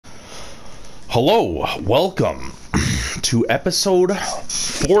Hello, welcome to episode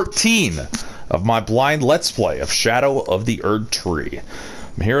 14 of my blind Let's Play of Shadow of the Erdtree.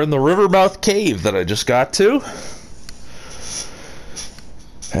 I'm here in the Rivermouth Cave that I just got to.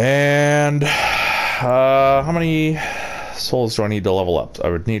 And, how many souls do I need to level up? I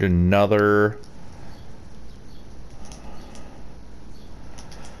would need another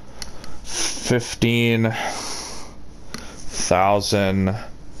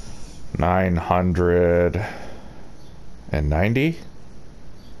 15,990,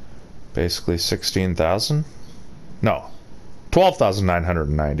 basically 16,000. No,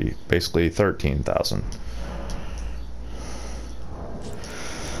 12,990, basically 13,000.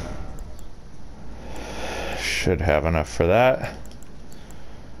 Should have enough for that.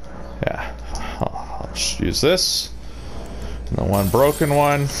 Yeah, I'll just use this. And the one broken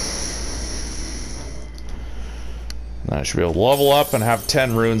one. And I should be able to level up and have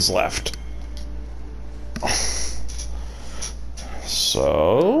 10 runes left.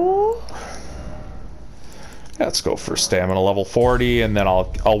 So let's go for stamina level 40, and then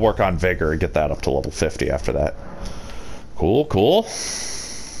I'll work on vigor and get that up to level 50 after that. Cool, cool.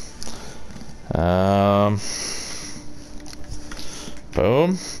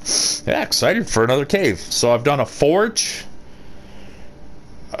 Boom. Yeah, excited for another cave. So I've done a forge,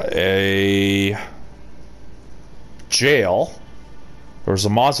 a jail. There was a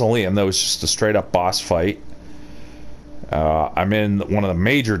mausoleum that was just a straight up boss fight. I'm in one of the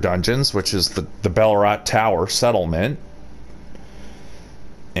major dungeons, which is the Belrot Tower settlement.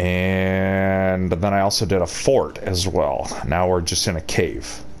 And then I also did a fort as well. Now we're just in a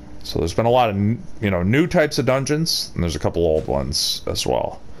cave. So there's been a lot of, new types of dungeons, and there's a couple old ones as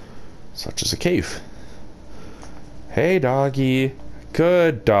well. Such as a cave. Hey, doggy.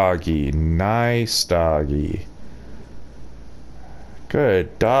 Good doggy. Nice doggy.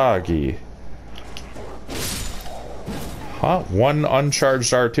 Good doggy. Huh? One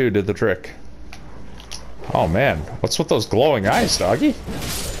uncharged R2 did the trick. Oh man, what's with those glowing eyes, doggy?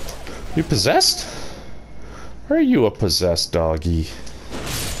 You possessed? Or are you a possessed doggy?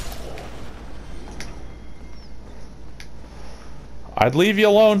 I'd leave you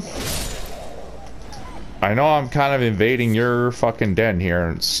alone. I know I'm kind of invading your fucking den here,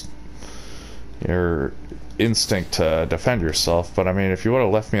 and it's your instinct to defend yourself, but I mean, if you would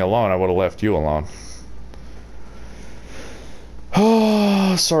have left me alone, I would have left you alone.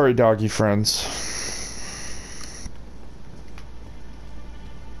 Oh, sorry, doggy friends.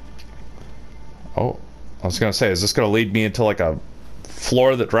 Oh, I was gonna say, is this gonna lead me into like a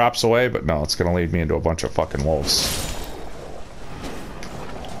floor that drops away? But no, it's gonna lead me into a bunch of fucking wolves.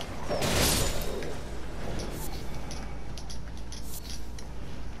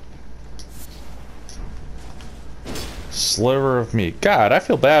 Sliver of meat. God, I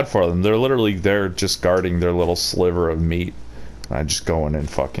feel bad for them. They're literally there just guarding their little sliver of meat. And I just go in and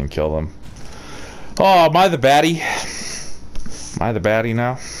fucking kill them. Oh, am I the baddie? Am I the baddie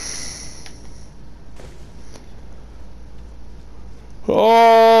now?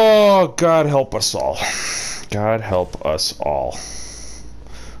 Oh, God help us all. God help us all.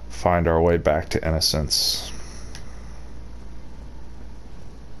 Find our way back to innocence.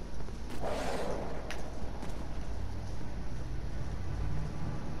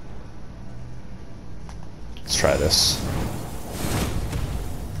 Let's try this.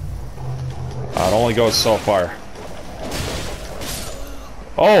 It only goes so far.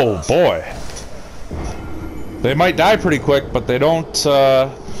 Oh boy. They might die pretty quick, but they don't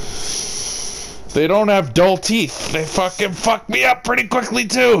have dull teeth. They fucking fuck me up pretty quickly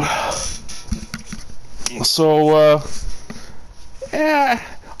too. So yeah,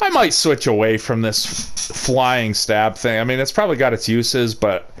 I might switch away from this flying stab thing. I mean, it's probably got its uses,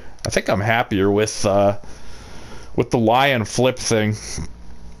 but I think I'm happier with the lion flip thing.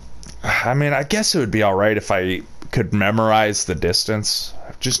 I mean, I guess it would be alright if I could memorize the distance.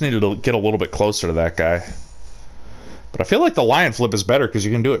 I just needed to get a little bit closer to that guy. But I feel like the lion flip is better because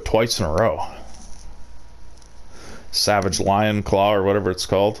you can do it twice in a row. Savage Lion Claw or whatever it's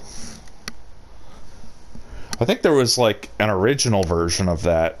called. I think there was like an original version of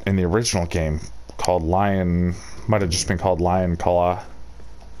that in the original game called Lion... might have just been called Lion Claw.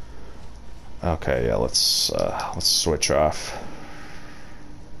 Okay, yeah, let's switch off.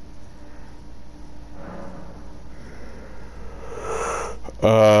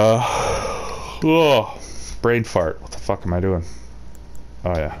 Oh, brain fart. What the fuck am I doing?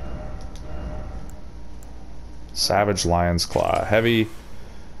 Oh yeah. Savage Lion's Claw. Heavy.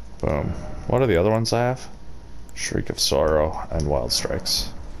 Boom. What are the other ones I have? Shriek of Sorrow and Wild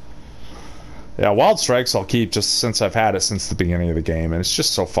Strikes. Yeah, Wild Strikes I'll keep just since I've had it since the beginning of the game, and it's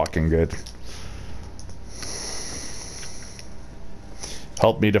just so fucking good.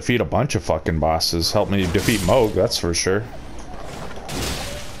 Helped me defeat a bunch of fucking bosses. Helped me defeat Moog, that's for sure.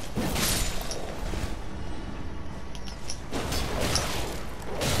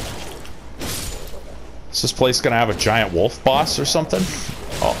 Is this place gonna have a giant wolf boss or something?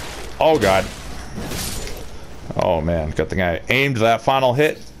 Oh god. Oh man, good thing I aimed that final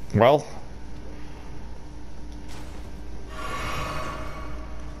hit. Well.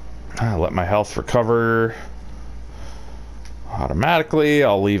 I let my health recover automatically.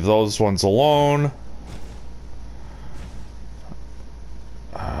 I'll leave those ones alone.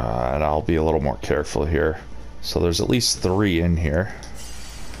 And I'll be a little more careful here. So there's at least 3 in here.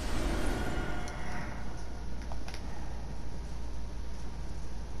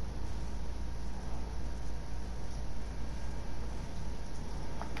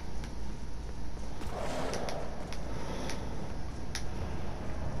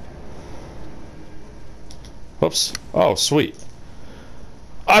 Oops. Oh, sweet.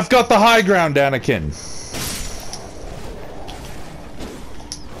 I've got the high ground, Anakin.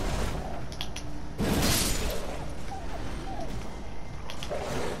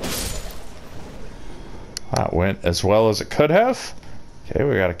 That went as well as it could have. Okay,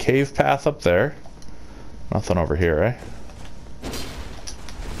 we got a cave path up there. Nothing over here, eh?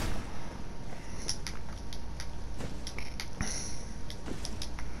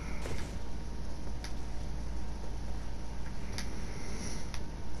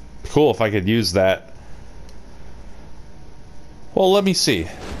 Cool if I could use that. Well, let me see.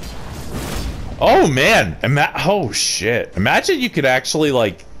 Oh man, oh shit. Imagine you could actually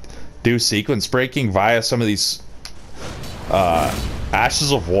like do sequence breaking via some of these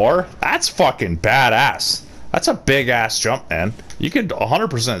Ashes of War. That's fucking badass. That's a big ass jump, man. You could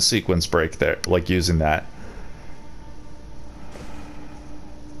 100% sequence break there, like using that.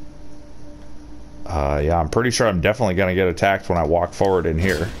 Yeah, I'm pretty sure I'm definitely gonna get attacked when I walk forward in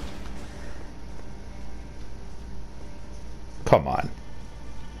here. Come on.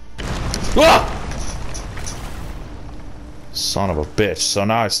 Ah! Son of a bitch. So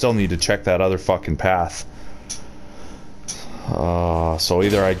now I still need to check that other fucking path. So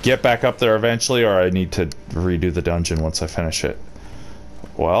either I get back up there eventually or I need to redo the dungeon once I finish it.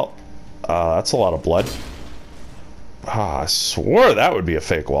 Well, that's a lot of blood. I swore that would be a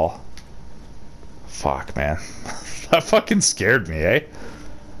fake wall. Fuck, man. That fucking scared me, eh?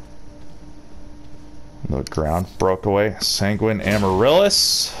 The ground broke away. Sanguine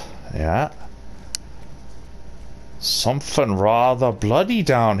Amaryllis. Yeah. Something rather bloody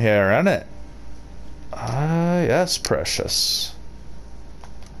down here, isn't it? Ah, yes, precious.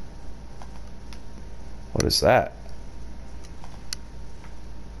 What is that?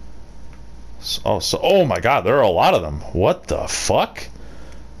 Oh my god, there are a lot of them. What the fuck?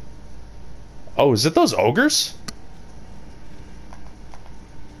 Oh, is it those ogres?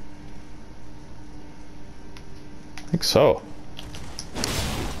 I think so.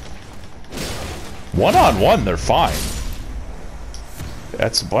 One-on-one, they're fine.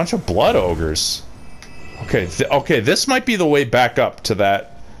 That's a bunch of blood ogres. Okay, okay, this might be the way back up to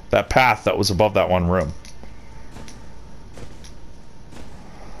that path that was above that one room.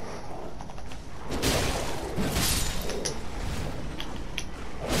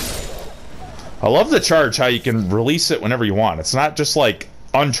 I love the charge, how you can release it whenever you want. It's not just like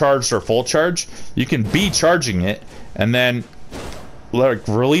uncharged or full charge. You can be charging it and then like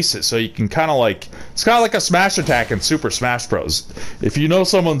release it, so you can kind of like, it's kind of like a smash attack in Super Smash Bros. If you know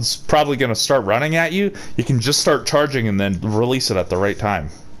someone's probably going to start running at you, you can just start charging and then release it at the right time.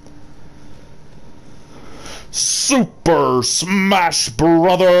 Super Smash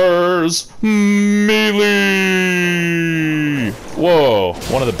Brothers Melee! Whoa,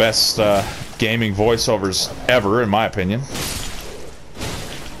 one of the best gaming voiceovers ever, in my opinion.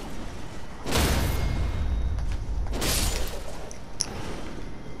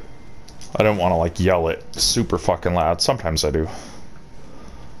 I don't want to like yell it super fucking loud. Sometimes I do.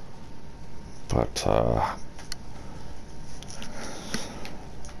 But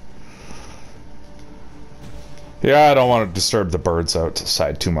yeah, I don't want to disturb the birds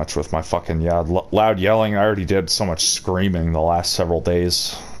outside too much with my fucking loud yelling. I already did so much screaming the last several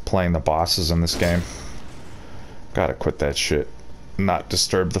days playing the bosses in this game. Gotta quit that shit. Not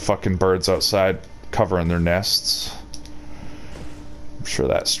disturb the fucking birds outside covering their nests. I'm sure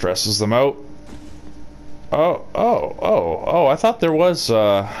that stresses them out. Oh, I thought there was,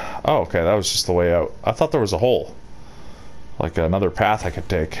 oh, okay, that was just the way out. I thought there was a hole. Like another path I could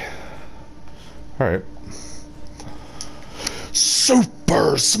take. Alright.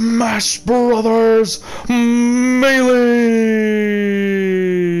 Super Smash Brothers Melee!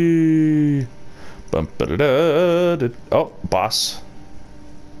 Oh, boss.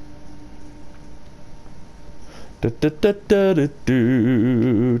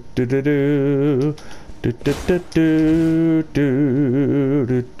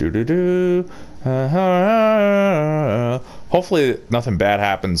 Hopefully nothing bad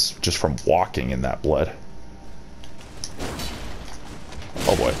happens just from walking in that blood.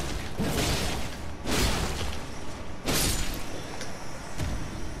 Oh boy.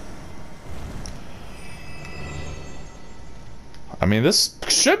 I mean, this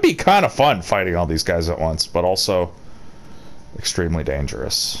should be kind of fun fighting all these guys at once, but also extremely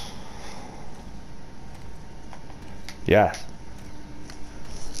dangerous. Yeah.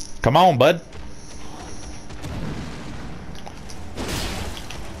 Come on, bud.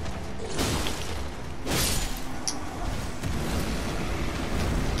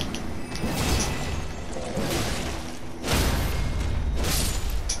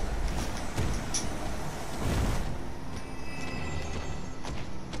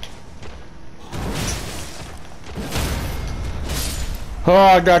 Oh,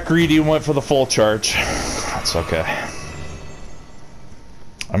 I got greedy and went for the full charge. That's okay.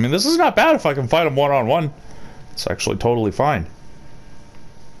 I mean, this is not bad if I can fight him one-on-one. It's actually totally fine.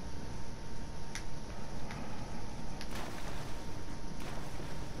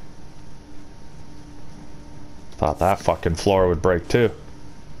 Thought that fucking floor would break too.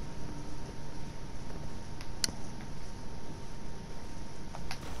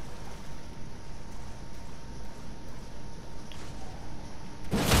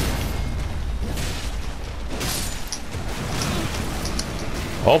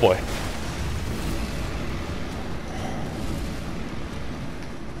 Oh boy.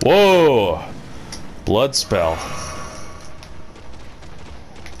 Whoa! Blood spell.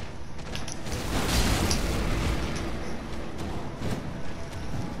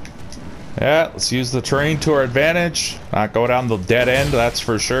 Yeah, let's use the terrain to our advantage. Not go down the dead end, that's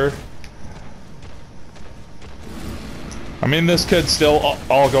for sure. I mean, this could still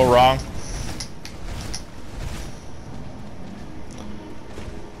all go wrong.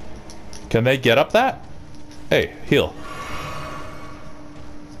 Can they get up that? Hey, heal.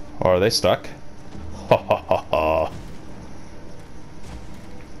 Or are they stuck? Ha ha ha ha.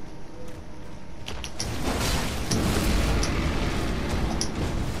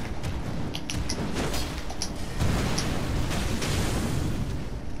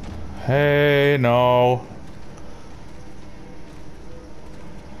 Hey, no.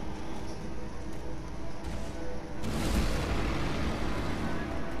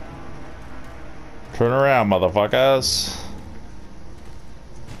 Turn around, motherfuckers.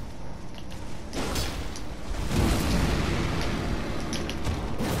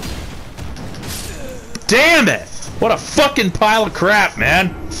 Damn it! What a fucking pile of crap,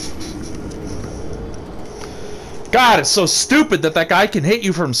 man. God, it's so stupid that that guy can hit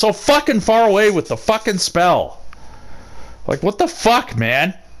you from so fucking far away with the fucking spell. Like, what the fuck,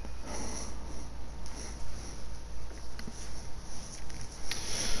 man?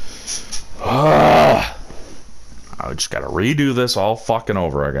 I just gotta redo this all fucking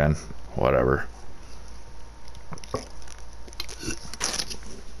over again. Whatever.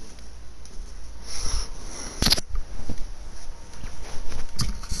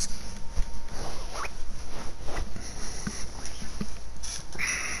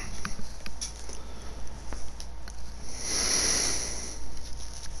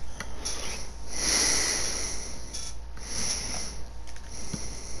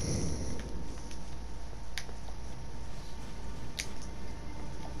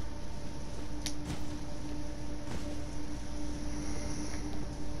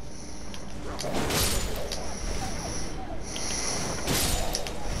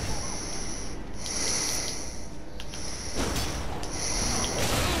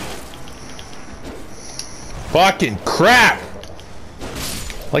 Fucking crap!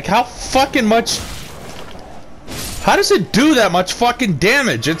 Like, how fucking much... How does it do that much fucking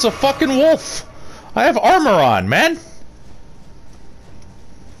damage? It's a fucking wolf! I have armor on, man!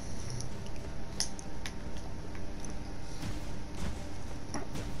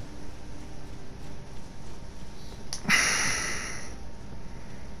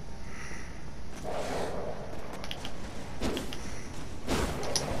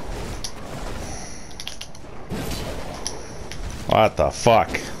 What the fuck?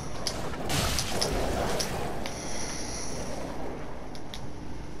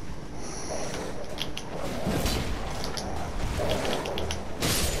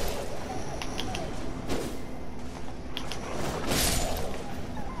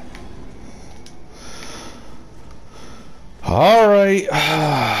 Alright,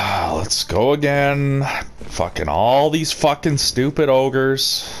 let's go again. Fucking all these fucking stupid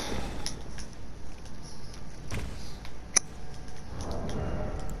ogres.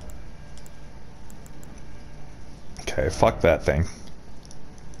 Alright, fuck that thing.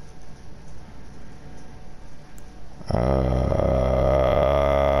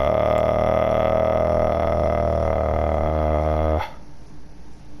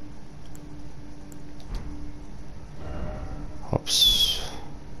 Oops.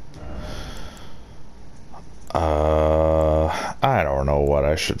 I don't know what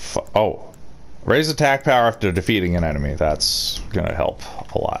I should. Oh, raise attack power after defeating an enemy. That's gonna help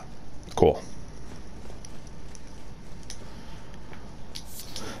a lot. Cool.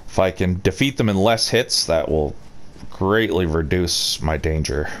 If I can defeat them in less hits, that will greatly reduce my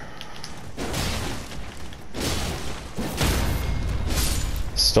danger.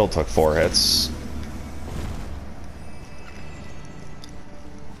 Still took 4 hits.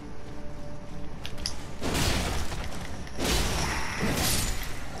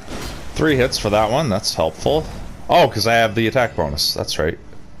 Three hits for that one. That's helpful. Oh, because I have the attack bonus. That's right.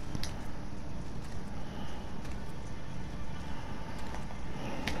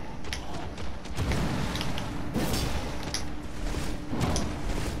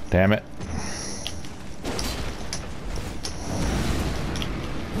 Damn it.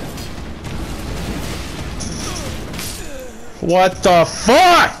 What the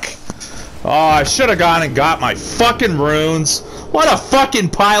fuck? Oh, I should have gone and got my fucking runes. What a fucking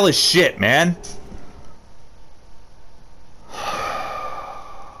pile of shit, man.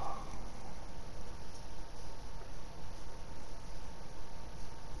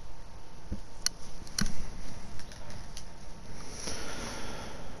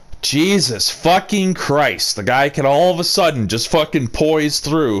 Jesus fucking Christ. The guy can all of a sudden just fucking poise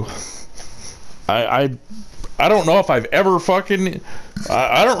through. I don't know if I've ever fucking...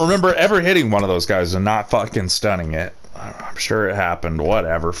 I don't remember ever hitting one of those guys and not fucking stunning it. I'm sure it happened.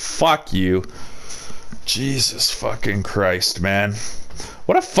 Whatever. Fuck you. Jesus fucking Christ, man.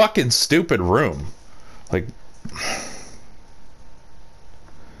 What a fucking stupid room. Like...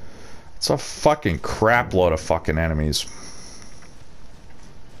 It's a fucking crap load of fucking enemies.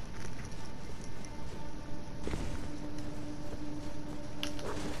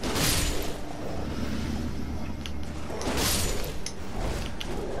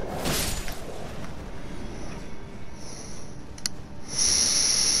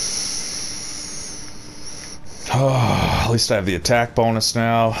 Oh, at least I have the attack bonus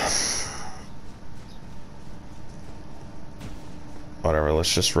now. Whatever,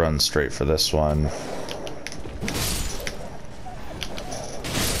 let's just run straight for this one.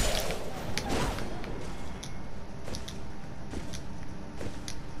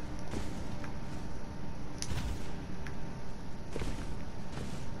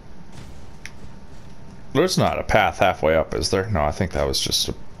 There's not a path halfway up, is there? No, I think that was just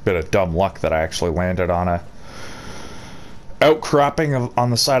a bit of dumb luck that I actually landed on a outcropping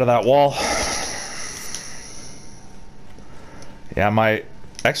on the side of that wall. Yeah, my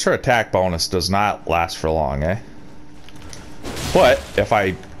extra attack bonus does not last for long, eh? But if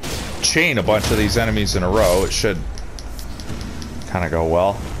I chain a bunch of these enemies in a row, it should kind of go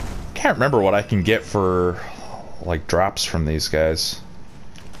well. Can't remember what I can get for like drops from these guys.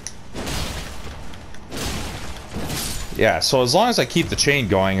 Yeah, so as long as I keep the chain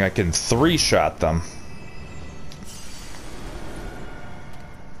going, I can 3-shot them.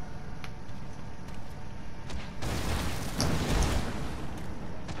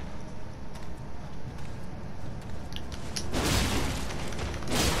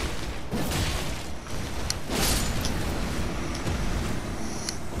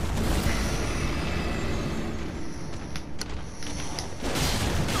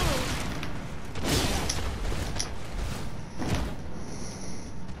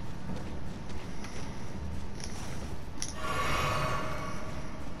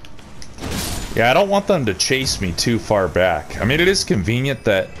 Yeah, I don't want them to chase me too far back. I mean, it is convenient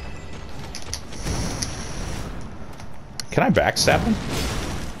that... Can I backstab them?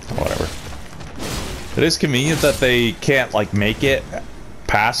 Whatever. It is convenient that they can't, like, make it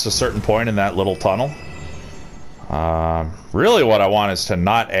past a certain point in that little tunnel. Really what I want is to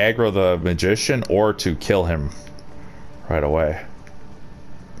not aggro the magician or to kill him right away.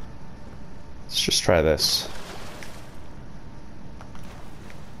 Let's just try this.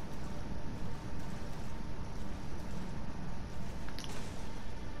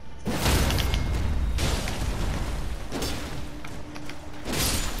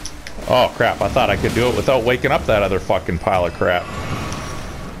 Oh crap, I thought I could do it without waking up that other fucking pile of crap.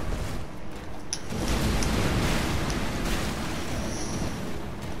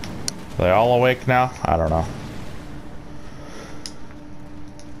 Are they all awake now? I don't know.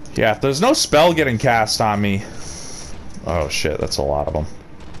 Yeah, if there's no spell getting cast on me... Oh shit, that's a lot of them.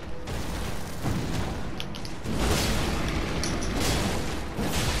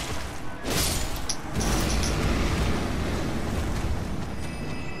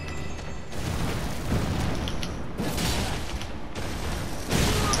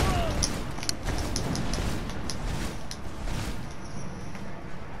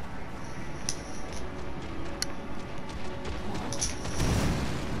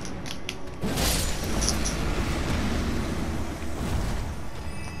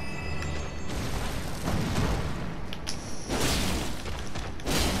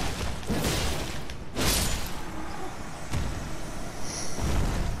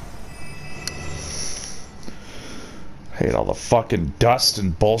 Hate all the fucking dust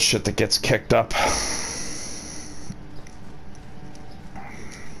and bullshit that gets kicked up.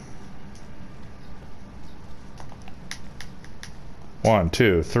 One,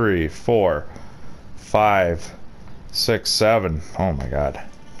 two, three, 4, 5, 6, 7. Oh my god.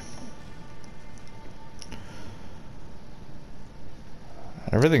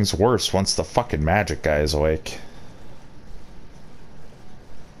 Everything's worse once the fucking magic guy is awake.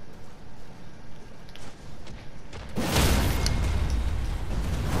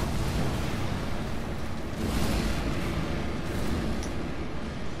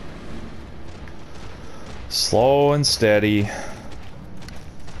 Slow and steady.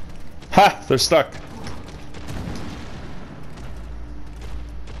 Ha! They're stuck.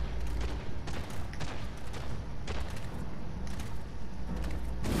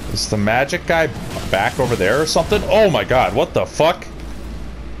 Is the magic guy back over there or something? Oh my god, what the fuck?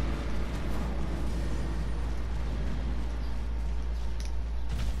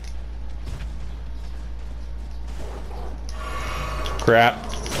 Crap.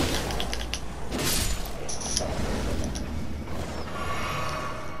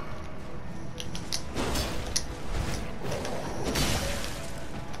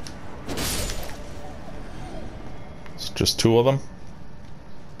 It's just 2 of them.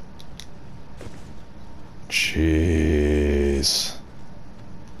 Jeez.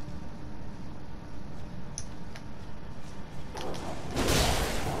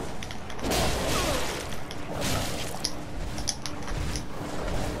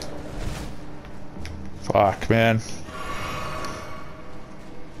 Fuck, man.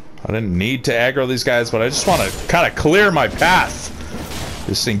 I didn't need to aggro these guys, but I just want to kind of clear my path.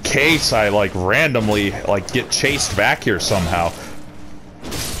 Just in case I, like, randomly, like, get chased back here somehow.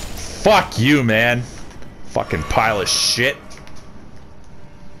 Fuck you, man. Fucking pile of shit.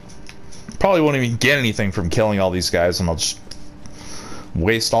 Probably won't even get anything from killing all these guys, and I'll just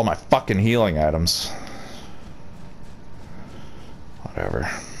waste all my fucking healing items. Whatever.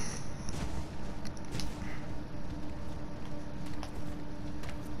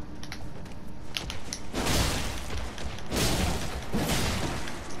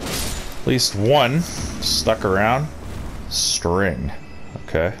 At least one stuck around. String.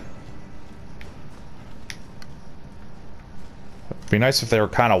 Okay. It'd be nice if they were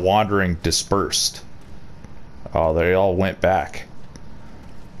kind of wandering dispersed. Oh, they all went back.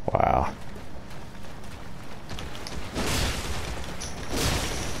 Wow.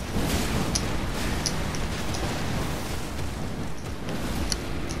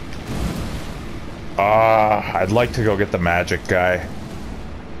 I'd like to go get the magic guy.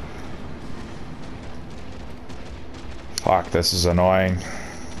 Fuck, this is annoying.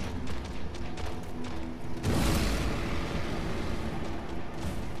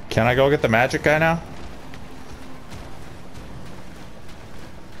 Can I go get the magic guy now?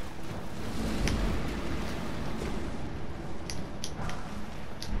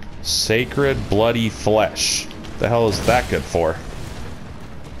 Sacred bloody flesh. The hell is that good for?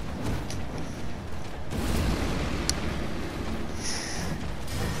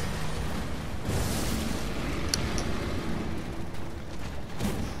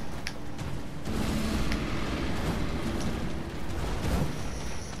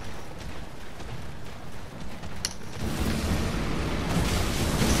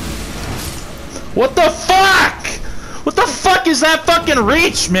 What the fuck? What the fuck is that fucking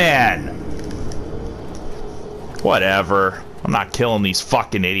reach, man? Whatever. I'm not killing these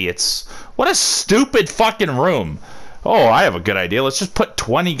fucking idiots. What a stupid fucking room. Oh, I have a good idea. Let's just put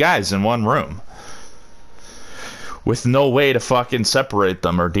 20 guys in one room. With no way to fucking separate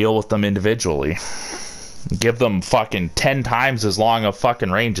them or deal with them individually. Give them fucking 10 times as long of fucking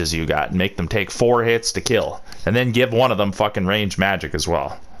range as you got and make them take 4 hits to kill. And then give one of them fucking range magic as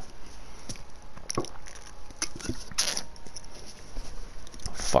well.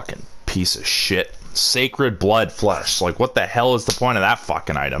 Fucking piece of shit. Sacred blood flesh. Like, what the hell is the point of that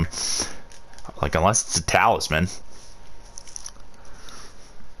fucking item? Like, unless it's a talisman.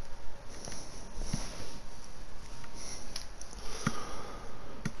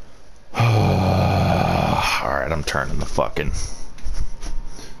 Alright, I'm turning the fucking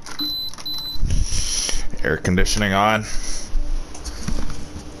air conditioning on.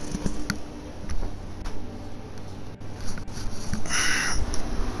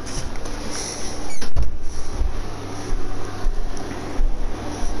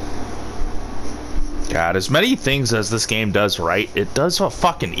 God, as many things as this game does right, it does a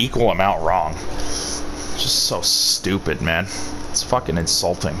fucking equal amount wrong. It's just so stupid, man. It's fucking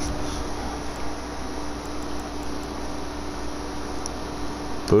insulting.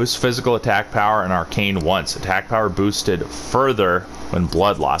 Boost physical attack power and arcane once. Attack power boosted further when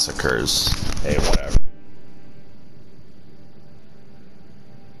blood loss occurs. Hey, whatever.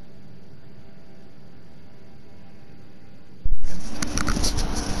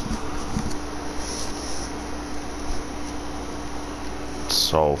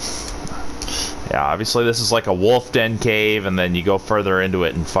 So, yeah, obviously this is like a wolf den cave, and then you go further into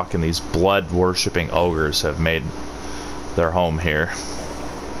it and fucking these blood-worshipping ogres have made their home here.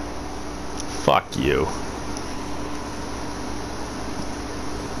 Fuck you.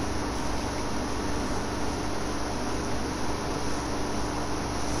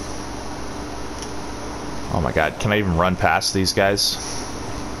 Oh my god, can I even run past these guys?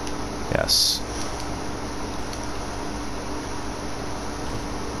 Yes.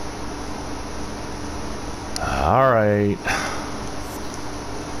 Alright.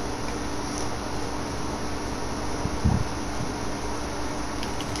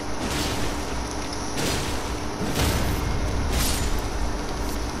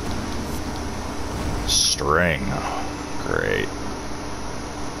 String. Great.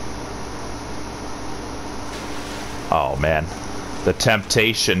 Oh man. The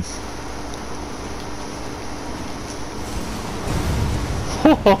temptation.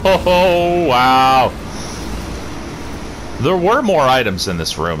 Oh wow. There were more items in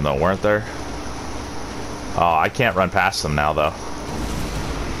this room, though, weren't there? Oh, I can't run past them now, though.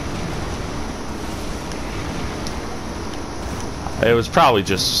 It was probably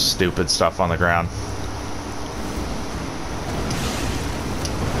just stupid stuff on the ground.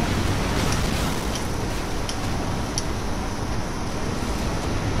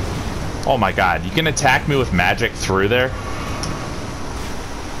 Oh my god, you can attack me with magic through there?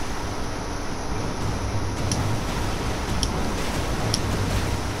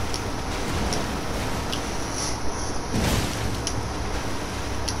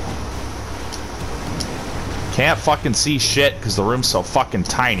 Can't fucking see shit because the room's so fucking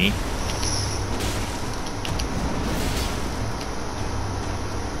tiny.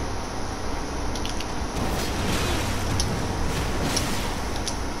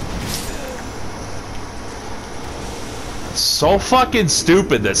 It's so fucking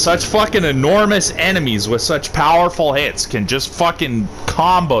stupid that such fucking enormous enemies with such powerful hits can just fucking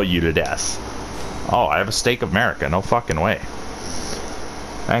combo you to death. Oh, I have a Stake of America. No fucking way.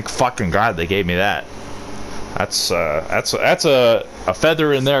 Thank fucking God they gave me that. That's a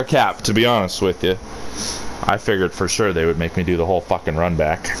feather in their cap, to be honest with you. I figured for sure they would make me do the whole fucking run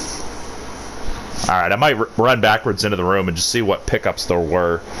back. Alright, I might run backwards into the room and just see what pickups there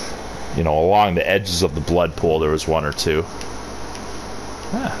were. You know, along the edges of the blood pool there was one or two.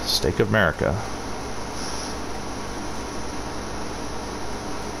 Ah, Stake of America.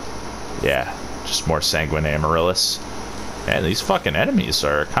 Yeah, just more Sanguine Amaryllis. Man, these fucking enemies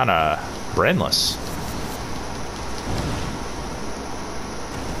are kinda brainless.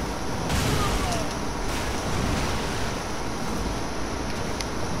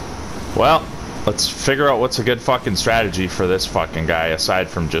 Well, let's figure out what's a good fucking strategy for this fucking guy, aside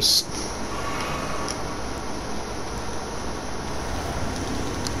from just...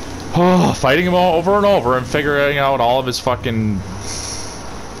 fighting him all over and over and figuring out all of his fucking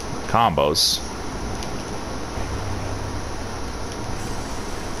combos.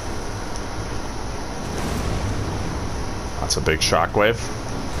 That's a big shockwave.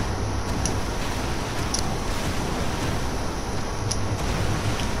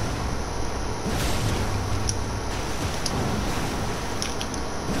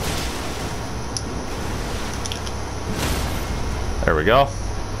 There we go.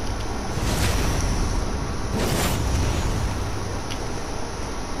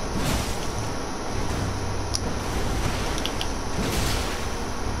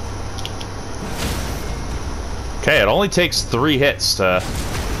 Okay, it only takes 3 hits to,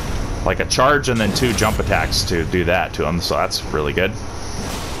 like a charge and then 2 jump attacks to do that to him, so that's really good.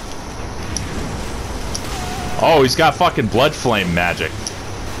 Oh, he's got fucking blood flame magic.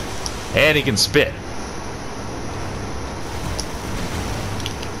 And he can spit.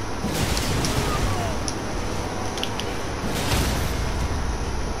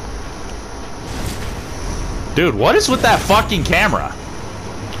 Dude, what is with that fucking camera?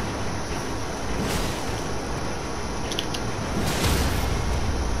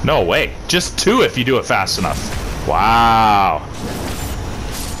 No way. Just 2 if you do it fast enough. Wow.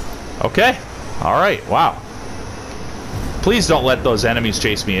 Okay. Alright, wow. Please don't let those enemies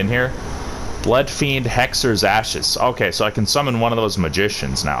chase me in here. Blood Fiend Hexer's Ashes. Okay, so I can summon one of those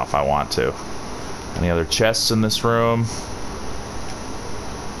magicians now if I want to. Any other chests in this room?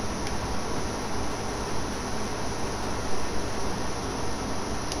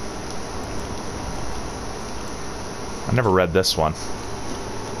 I never read this one.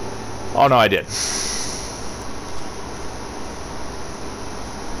 Oh, no, I did.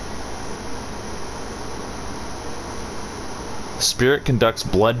 Spirit conducts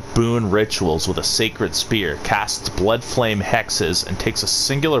blood boon rituals with a sacred spear, casts blood flame hexes, and takes a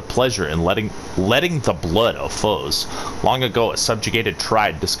singular pleasure in letting the blood of foes. Long ago, a subjugated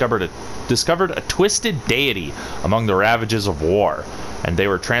tribe discovered a twisted deity among the ravages of war, and they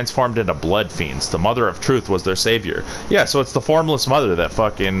were transformed into blood fiends. The Mother of Truth was their savior. Yeah, so it's the formless mother that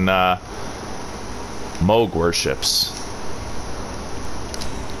fucking Moog worships.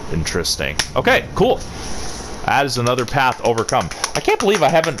 Interesting. Okay, cool. That is another path overcome. I can't believe I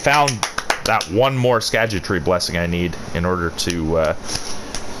haven't found that one more Erdtree blessing I need in order to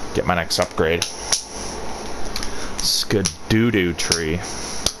get my next upgrade. Skadoo tree.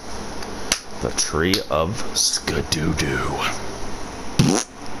 The tree of Skadoo.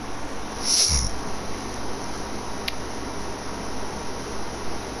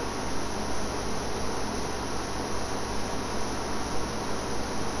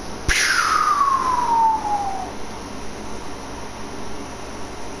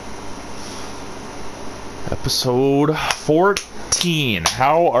 Episode 14.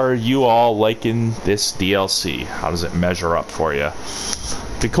 How are you all liking this DLC? How does it measure up for you?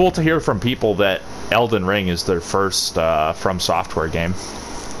 It'd be cool to hear from people that Elden Ring is their first From Software game.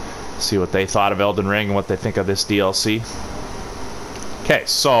 See what they thought of Elden Ring and what they think of this DLC. Okay,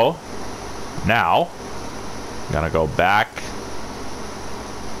 so now I'm gonna go back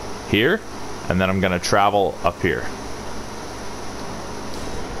here, and then I'm gonna travel up here.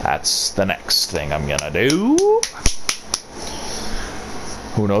 That's the next thing I'm gonna do.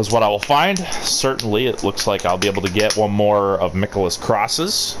 Who knows what I will find? Certainly, it looks like I'll be able to get one more of Michaela's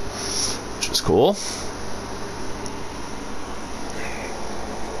crosses, which is cool.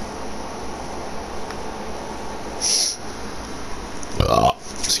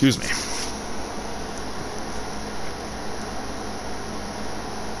 Excuse me.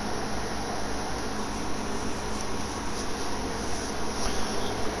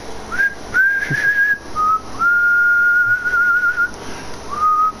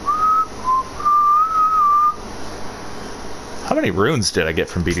 How many runes did I get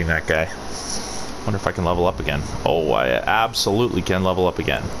from beating that guy? Wonder if I can level up again. Oh, I absolutely can level up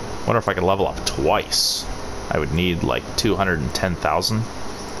again. Wonder if I can level up twice. I would need like 210,000.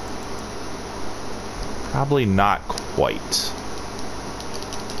 Probably not quite.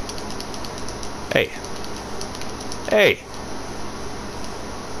 Hey. Hey!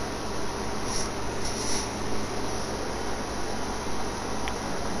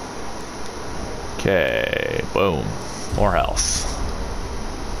 Okay, boom. More health.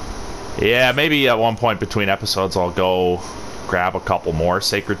 Yeah, maybe at one point between episodes I'll go grab a couple more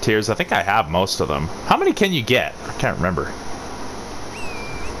Sacred Tears. I think I have most of them. How many can you get? I can't remember.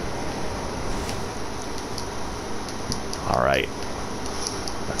 Alright.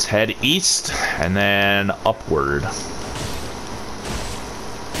 Let's head east and then upward.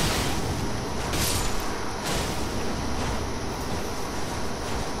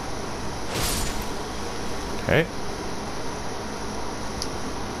 Okay.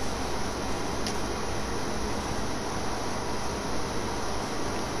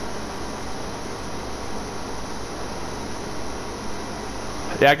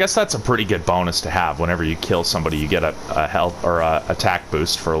 Yeah, I guess that's a pretty good bonus to have. Whenever you kill somebody, you get a health or a attack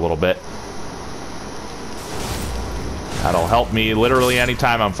boost for a little bit. That'll help me literally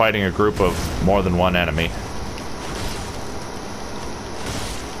anytime I'm fighting a group of more than one enemy.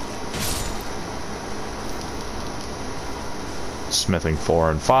 Smithing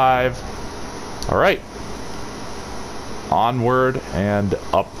 4 and 5. Alright. Onward and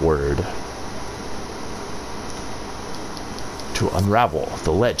upward. To unravel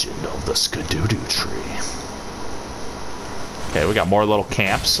the legend of the Skadoo tree. Okay, we got more little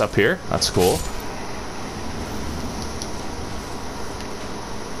camps up here. That's cool.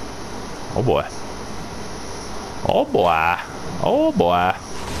 Oh boy. Oh boy. Oh boy.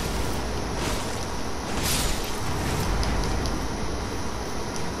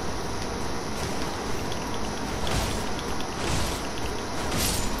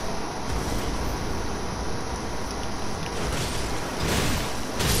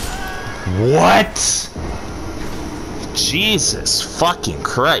 What? Jesus fucking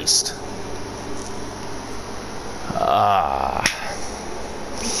Christ.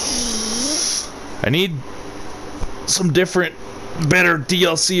 I need some different, better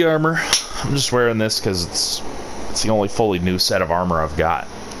DLC armor. I'm just wearing this because it's the only fully new set of armor I've got.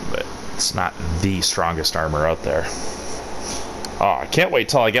 But it's not the strongest armor out there. Oh, I can't wait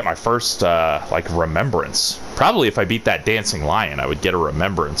till I get my first, like, remembrance Probably if I beat that dancing lion, I would get a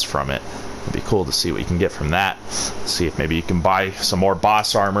remembrance from it. It'd be cool to see what you can get from that. See if maybe you can buy some more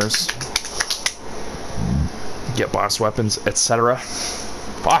boss armors, get boss weapons, etc.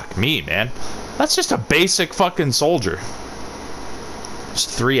 Fuck me, man. That's just a basic fucking soldier. Just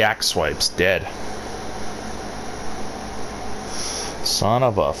 3 axe swipes, dead. Son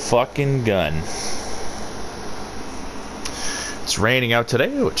of a fucking gun. It's raining out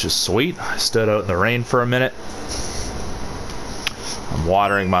today, which is sweet. I stood out in the rain for a minute. I'm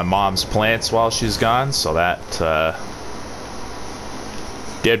watering my mom's plants while she's gone, so that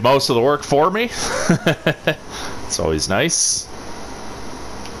did most of the work for me. It's always nice.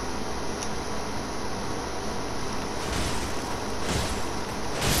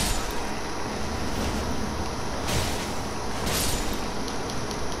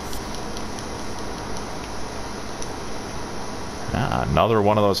 Another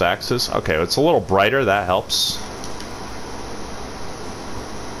one of those axes. Okay, it's a little brighter. That helps.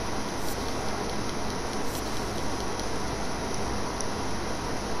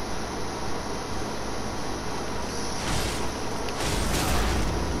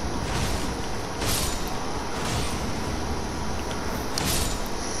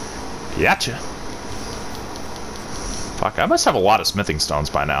 Gotcha. Fuck, I must have a lot of smithing stones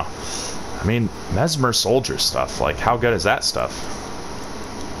by now. I mean, Mesmer soldier stuff. Like, how good is that stuff?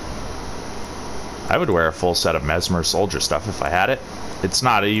 I would wear a full set of Mesmer soldier stuff if I had it. It's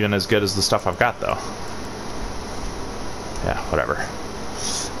not even as good as the stuff I've got, though. Yeah, whatever.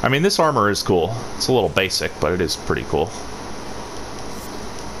 I mean, this armor is cool. It's a little basic, but it is pretty cool.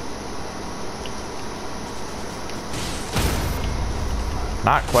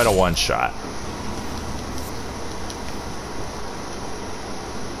 Not quite a one-shot.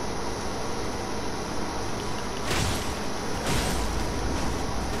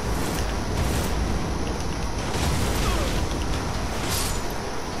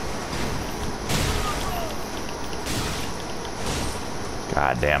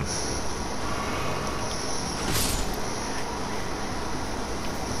 God damn.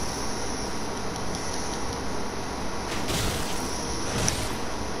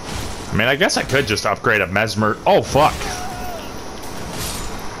 I mean, I guess I could just upgrade a Mesmer... Oh, fuck.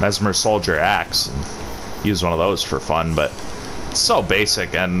 Mesmer Soldier Axe and use one of those for fun, but it's so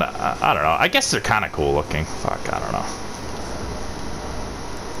basic and, I don't know. I guess they're kind of cool looking. Fuck, I don't know.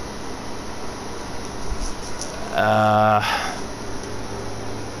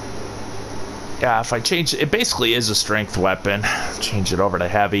 Yeah, if I change... It basically is a strength weapon. Change it over to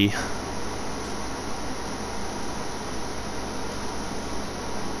heavy.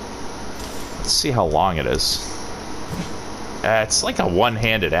 Let's see how long it is. It's like a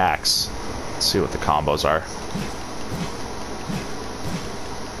one-handed axe. Let's see what the combos are.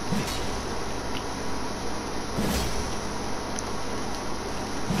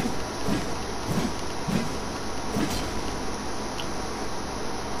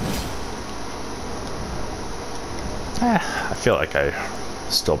 I feel like I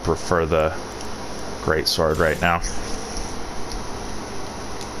still prefer the great sword right now.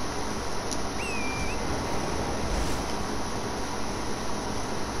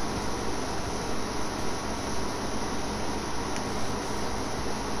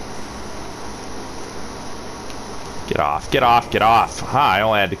 Get off, get off, get off. Ah, I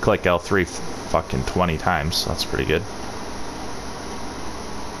only had to click L3 fucking 20 times. That's pretty good.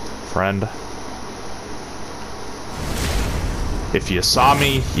 Friend. If you saw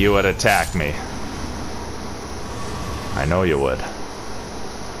me, you would attack me. I know you would.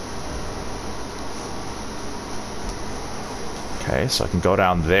 Okay, so I can go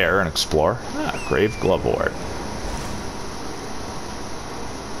down there and explore. Ah, Grave Glovewort.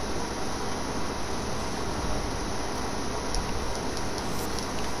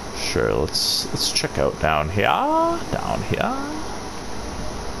 Sure, let's check out down here. Down here.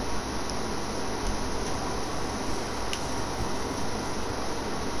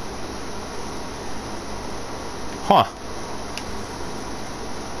 Huh.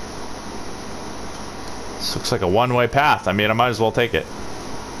 This looks like a one-way path. I mean, I might as well take it.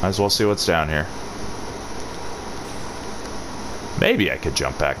 Might as well see what's down here. Maybe I could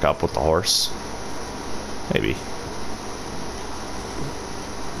jump back up with the horse. Maybe.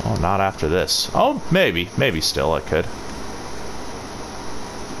 Oh, not after this. Oh, maybe. Maybe still I could.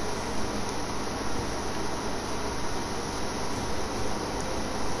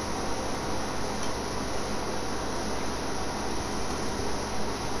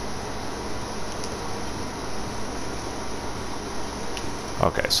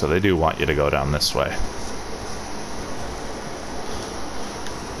 Okay, so they do want you to go down this way.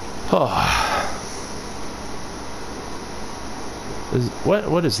 Oh.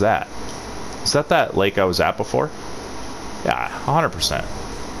 What is that? Is that lake I was at before? Yeah, 100%.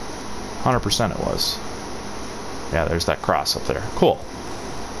 100% it was. Yeah, there's that cross up there. Cool.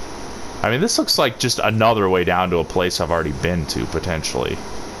 I mean, this looks like just another way down to a place I've already been to, potentially.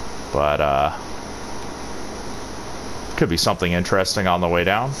 But, could be something interesting on the way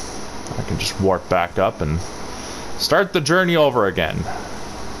down. I can just warp back up and start the journey over again.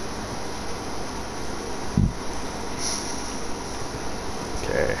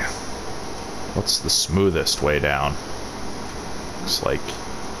 Okay. What's the smoothest way down? Looks like...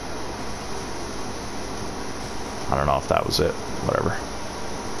 I don't know if that was it. Whatever.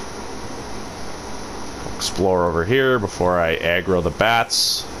 Explore over here before I aggro the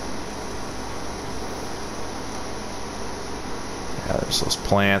bats. Yeah, there's those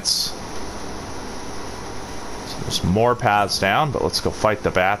plants. So there's more paths down, but let's go fight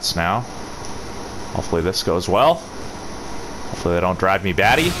the bats now. Hopefully this goes well. Hopefully they don't drive me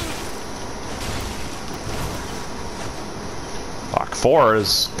batty. Block 4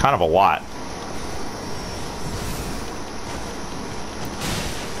 is kind of a lot.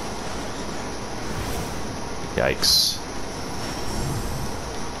 Yikes.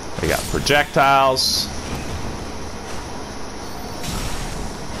 We got projectiles.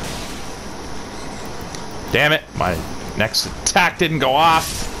 Damn it, my next attack didn't go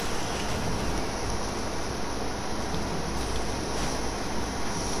off.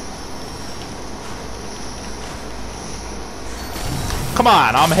 Come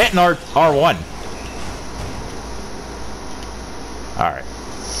on, I'm hitting R1. Alright.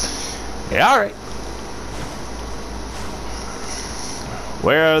 Yeah, alright.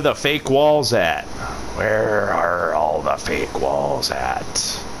 Where are the fake walls at? Where are all the fake walls at?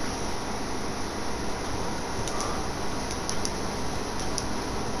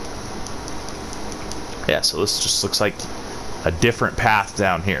 Yeah, so this just looks like a different path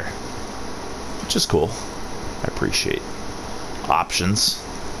down here, which is cool. I appreciate options.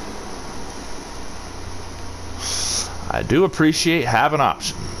 I do appreciate having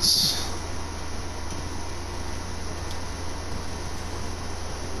options.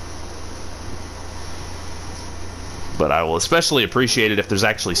 But I will especially appreciate it if there's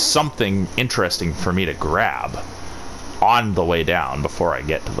actually something interesting for me to grab on the way down before I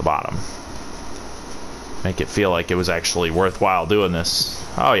get to the bottom. Make it feel like it was actually worthwhile doing this.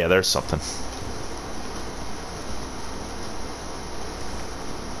 Oh yeah, there's something.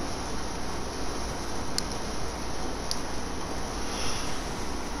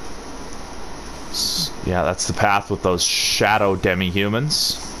 Yeah, that's the path with those shadow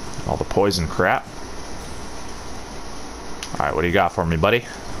demi-humans. All the poison crap. Alright, what do you got for me, buddy?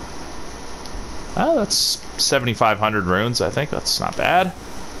 Oh, that's 7,500 runes, I think. That's not bad.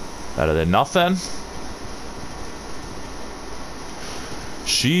 Better than nothing.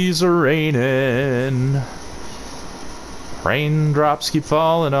 She's a-rainin'. Raindrops keep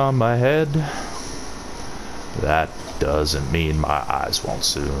falling on my head. That doesn't mean my eyes won't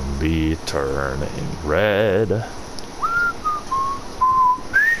soon be turning red.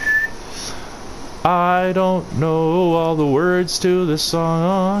 I don't know all the words to this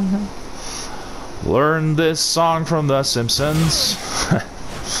song. Learned this song from The Simpsons.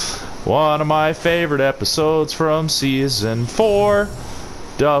 One of my favorite episodes from season 4.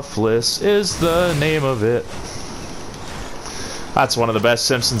 Duffless is the name of it. That's one of the best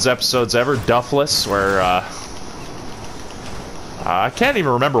Simpsons episodes ever, Duffless, where I can't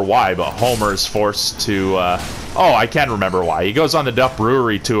even remember why, but Homer is forced to oh, I can remember why. He goes on the Duff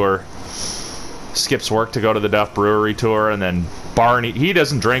Brewery tour, skips work to go to the Duff Brewery tour, and then Barney, he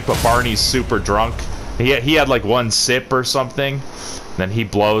doesn't drink, but Barney's super drunk. He had like one sip or something, and then he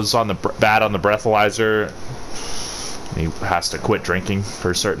blows on the bat on the breathalyzer. He has to quit drinking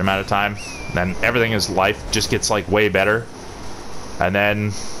for a certain amount of time. Then everything in his life just gets like way better. And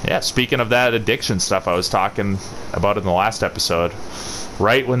then, yeah, speaking of that addiction stuff I was talking about in the last episode,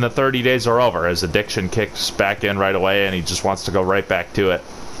 right when the 30 days are over, his addiction kicks back in right away and he just wants to go right back to it.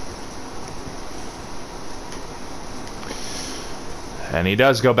 And he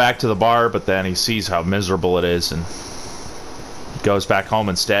does go back to the bar, but then he sees how miserable it is and goes back home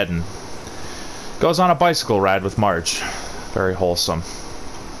instead and goes on a bicycle ride with Marge. Very wholesome.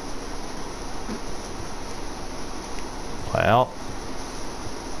 Well,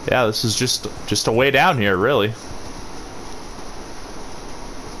 yeah, this is just a way down here, really.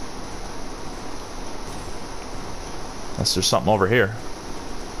 Unless there's something over here.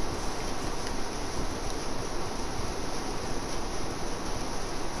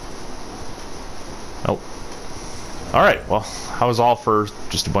 Nope. Alright, well, I was all for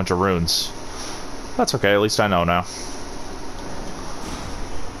just a bunch of runes. That's okay, at least I know now.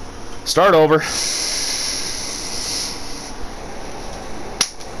 Start over.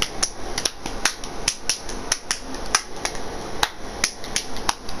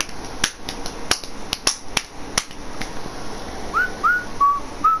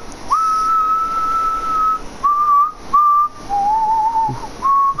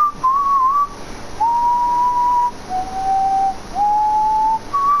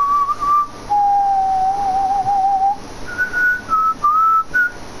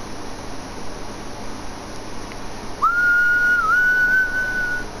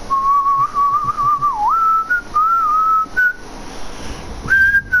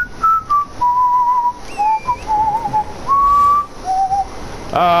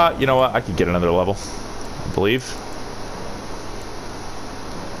 You know what? I could get another level, I believe.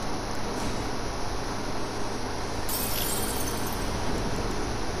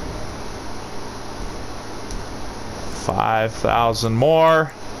 $5,000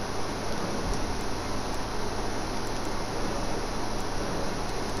 more.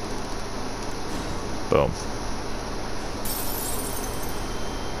 Boom.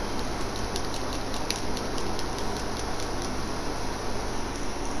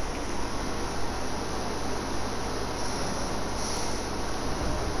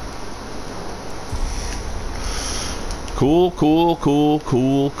 Cool, cool, cool,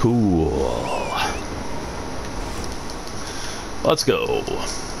 cool, cool. Let's go.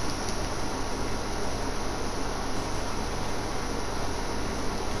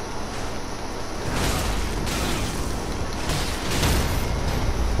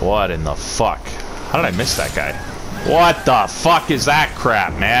 What in the fuck? How did I miss that guy? What the fuck is that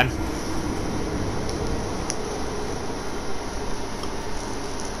crap, man?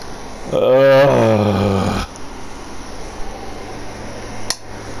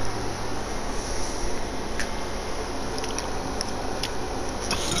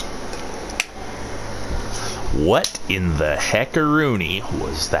 What in the heckaroony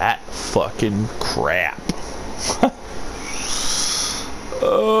was that fucking crap?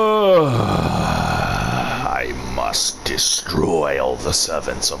 I must destroy all the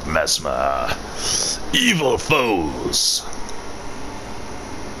servants of Mesmer. Evil foes.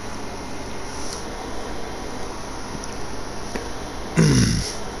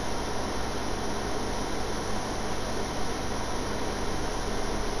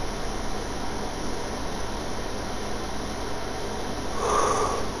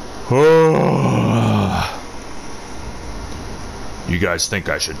 You guys think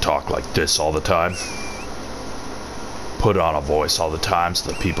I should talk like this all the time? Put on a voice all the time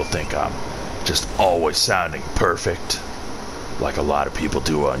so that people think I'm just always sounding perfect, like a lot of people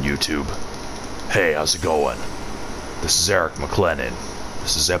do on YouTube. Hey, how's it going? This is Eric McLennan.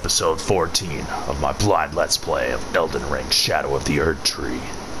 This is episode 14 of my blind Let's Play of Elden Ring Shadow of the Erdtree.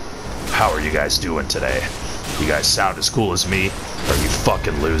 How are you guys doing today? You guys sound as cool as me, or you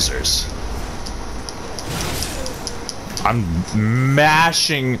fucking losers? I'm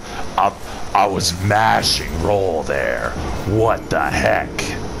mashing up. I was mashing roll there. What the heck?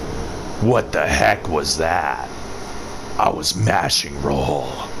 What the heck was that? I was mashing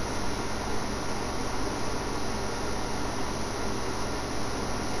roll.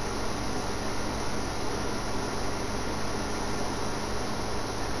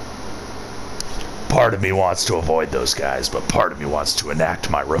 Part of me wants to avoid those guys, but part of me wants to enact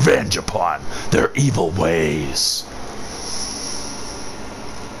my revenge upon their evil ways.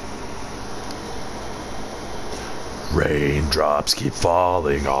 Raindrops keep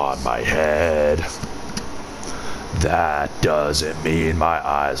falling on my head. That doesn't mean my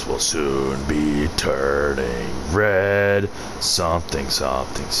eyes will soon be turning red. Something,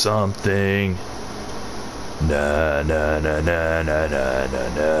 something, something. Na na na na na na na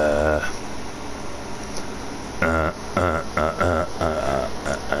na.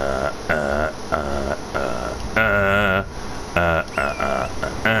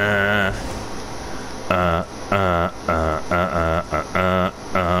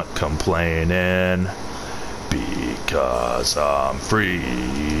 Complaining because I'm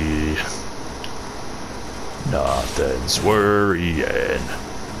free. Nothing's worrying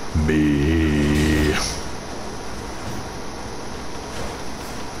me.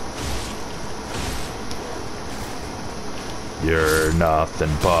 You're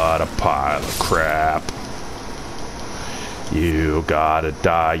nothing but a pile of crap. You gotta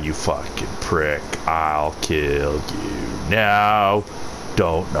die, you fucking prick. I'll kill you now.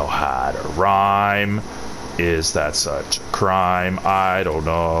 Don't know how to rhyme. Is that such a crime? I don't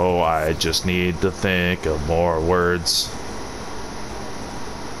know. I just need to think of more words.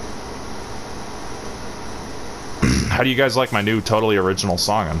 How do you guys like my new totally original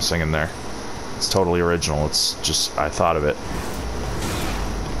song I'm singing there? It's totally original. It's just, I thought of it.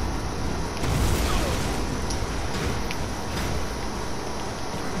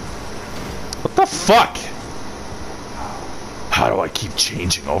 What the fuck? How do I keep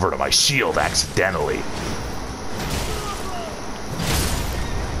changing over to my shield accidentally?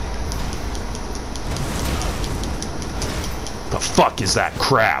 The fuck is that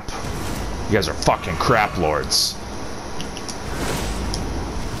crap? You guys are fucking crap lords.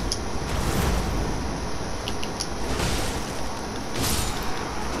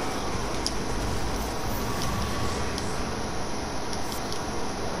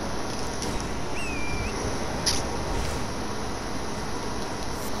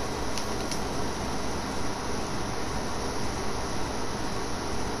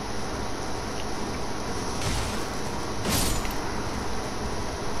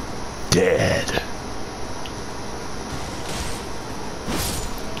 Dead.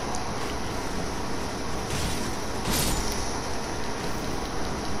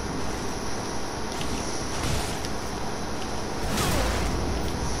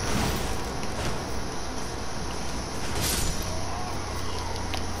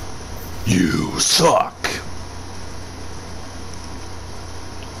 You suck.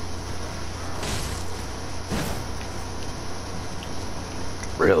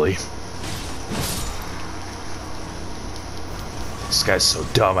 Really? This guy's so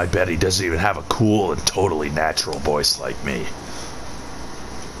dumb, I bet he doesn't even have a cool and totally natural voice like me.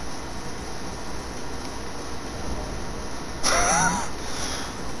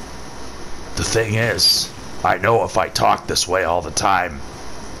 The thing is, I know if I talk this way all the time,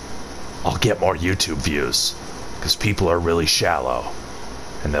 I'll get more YouTube views, because people are really shallow,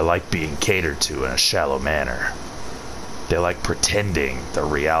 and they like being catered to in a shallow manner. They like pretending the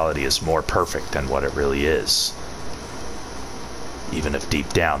reality is more perfect than what it really is. Even if deep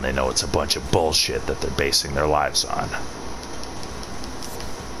down they know it's a bunch of bullshit that they're basing their lives on.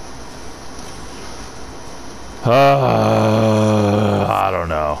 I don't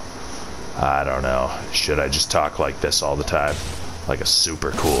know. I don't know. Should I just talk like this all the time? Like a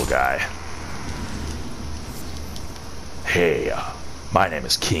super cool guy? Hey, my name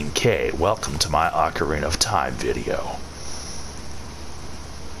is King K. Welcome to my Ocarina of Time video.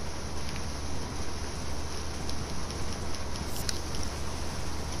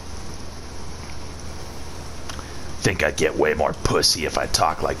 Think I'd get way more pussy if I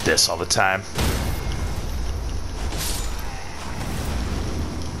talk like this all the time?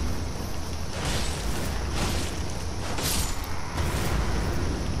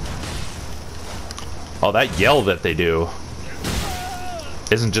 Oh, that yell that they do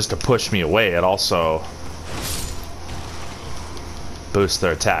isn't just to push me away, it also boosts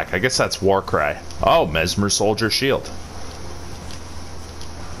their attack. I guess that's Warcry. Oh, Mesmer Soldier Shield.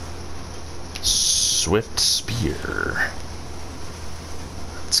 Swift Spear.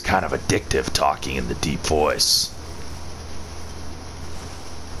 It's kind of addictive talking in the deep voice.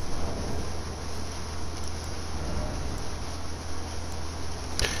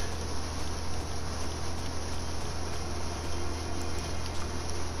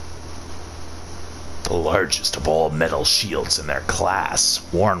 The largest of all metal shields in their class,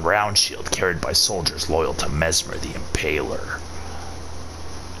 worn round shield carried by soldiers loyal to Mesmer the Impaler.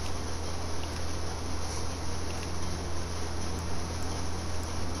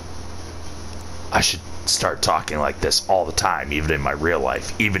 I should start talking like this all the time, even in my real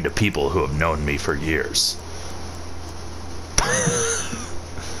life, even to people who have known me for years.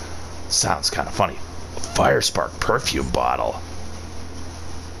 Sounds kind of funny. A fire spark perfume bottle.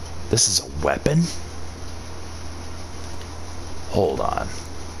 This is a weapon? Hold on.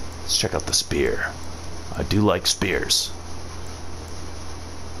 Let's check out the spear. I do like spears.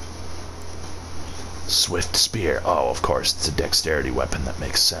 Swift spear. Oh, of course, it's a dexterity weapon. That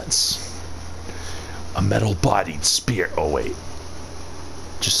makes sense. A metal-bodied spear. Oh, wait.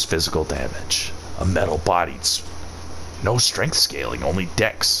 Just physical damage. A metal-bodied... No strength scaling, only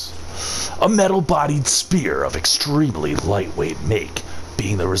dex. A metal-bodied spear of extremely lightweight make,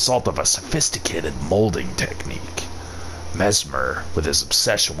 being the result of a sophisticated molding technique. Mesmer, with his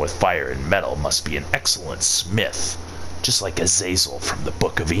obsession with fire and metal, must be an excellent smith, just like Azazel from the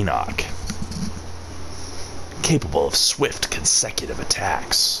Book of Enoch. Capable of swift, consecutive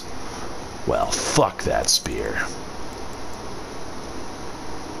attacks. Well, fuck that spear.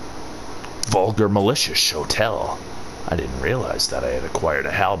 Vulgar malicious show tell. I didn't realize that I had acquired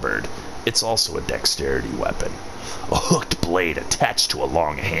a halberd. It's also a dexterity weapon. A hooked blade attached to a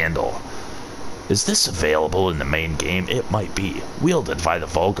long handle. Is this available in the main game? It might be. Wielded by the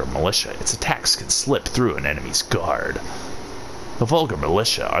Vulgar Militia, its attacks can slip through an enemy's guard. The Vulgar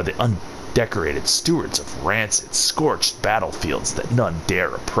Militia are the undecorated stewards of rancid, scorched battlefields that none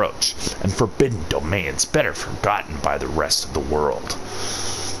dare approach, and forbidden domains better forgotten by the rest of the world.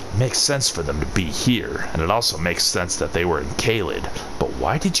 It makes sense for them to be here, and it also makes sense that they were in Caelid, but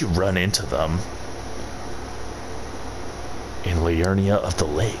why did you run into them in Liurnia of the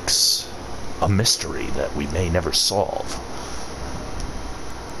Lakes? A mystery that we may never solve.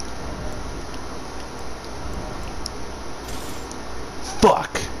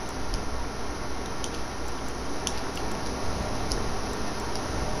 Fuck!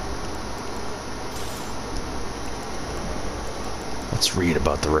 Let's read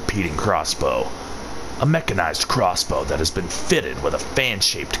about the repeating crossbow. A mechanized crossbow that has been fitted with a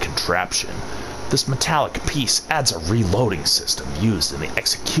fan-shaped contraption. This metallic piece adds a reloading system used in the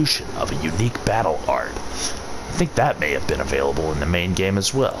execution of a unique battle art. I think that may have been available in the main game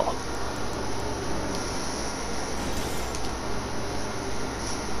as well.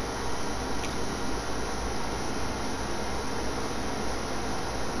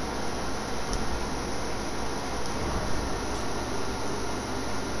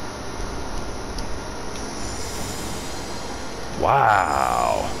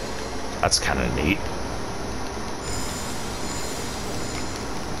 Wow. That's kind of neat.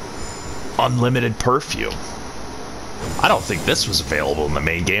 Unlimited perfume. I don't think this was available in the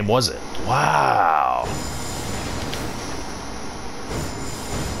main game, was it? Wow.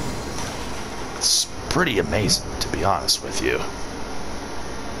 It's pretty amazing, to be honest with you.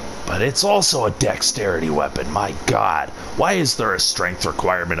 But it's also a dexterity weapon, my god. Why is there a strength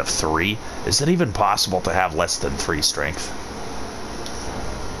requirement of 3? Is it even possible to have less than 3 strength?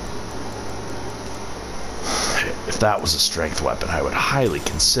 If that was a strength weapon, I would highly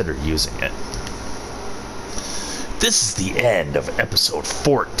consider using it. This is the end of episode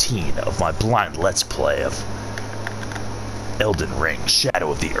 14 of my blind let's play of Elden Ring,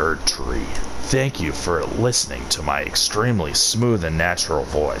 Shadow of the Erdtree. Thank you for listening to my extremely smooth and natural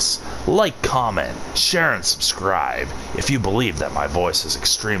voice. Like, comment, share, and subscribe if you believe that my voice is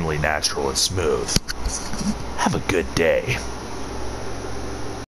extremely natural and smooth. Have a good day.